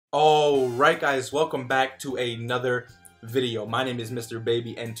Alright guys, welcome back to another video. My name is Mr.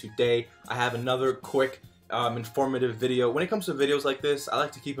 Baby and today I have another quick informative video. When it comes to videos like this, I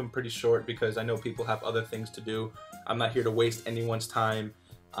like to keep them pretty short because I know people have other things to do. I'm not here to waste anyone's time,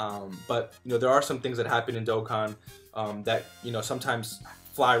 but there are some things that happen in Dokkan that sometimes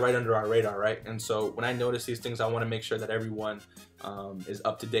fly right under our radar, right? And so when I notice these things, I want to make sure that everyone is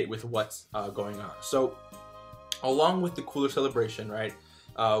up to date with what's going on. So along with the cooler celebration, right?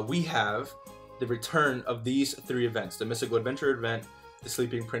 We have the return of these three events: the Mystical Adventure event, the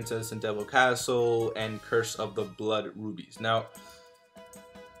Sleeping Princess and Devil Castle, and Curse of the Blood Rubies. Now,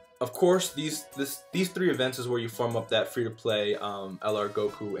 of course, these three events is where you farm up that free-to-play LR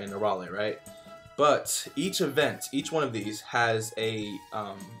Goku and Arale, right? But each event, each one of these has a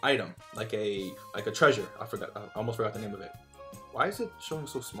item, like a treasure. I almost forgot the name of it. Why is it showing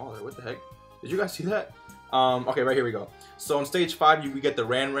so small there? What the heck? Did you guys see that? Okay, right here we go. So in stage 5, we get the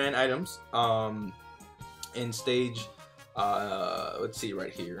Ran items. In stage, let's see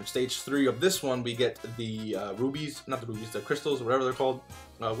right here. In stage 3 of this one, we get the rubies, not the rubies, the crystals, whatever they're called.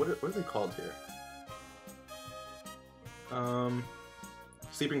 What are they called here?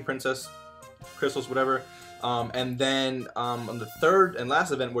 Sleeping Princess, crystals, whatever. And then on the third and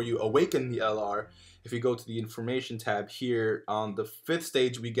last event where you awaken the LR, if you go to the information tab here, on the 5th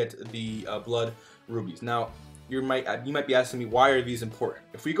stage, we get the blood rubies. Now, you might be asking me, why are these important?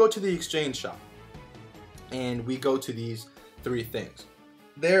 If we go to the exchange shop and we go to these three things,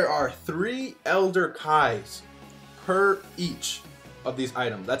 there are 3 elder KAIS per each of these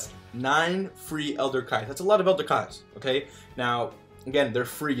items. That's 9 free elder KAIS. That's a lot of elder KAIS, okay? Now, again, they're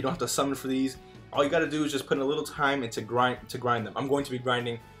free. You don't have to summon for these. All you got to do is just put in a little time and to grind them. I'm going to be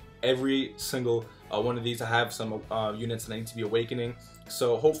grinding every single one of these. I have some units that I need to be awakening.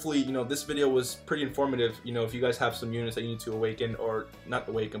 So hopefully, this video was pretty informative. If you guys have some units that you need to awaken, or not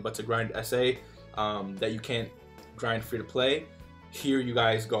awaken, but to grind SA, that you can't grind free to play, here you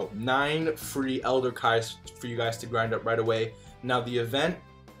guys go. 9 free elder KAIS for you guys to grind up right away. Now the event,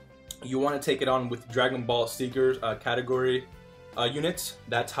 you want to take it on with Dragon Ball Seekers category units.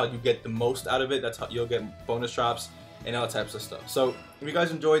 That's how you get the most out of it. That's how you'll get bonus drops and all types of stuff. So if you guys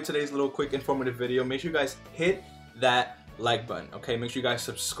enjoyed today's little quick informative video, make sure you guys hit that like button, okay? Make sure you guys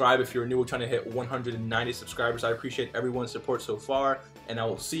subscribe if you're new. We're trying to hit 190 subscribers. I appreciate everyone's support so far, and I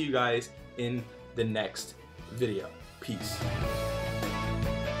will see you guys in the next video. Peace.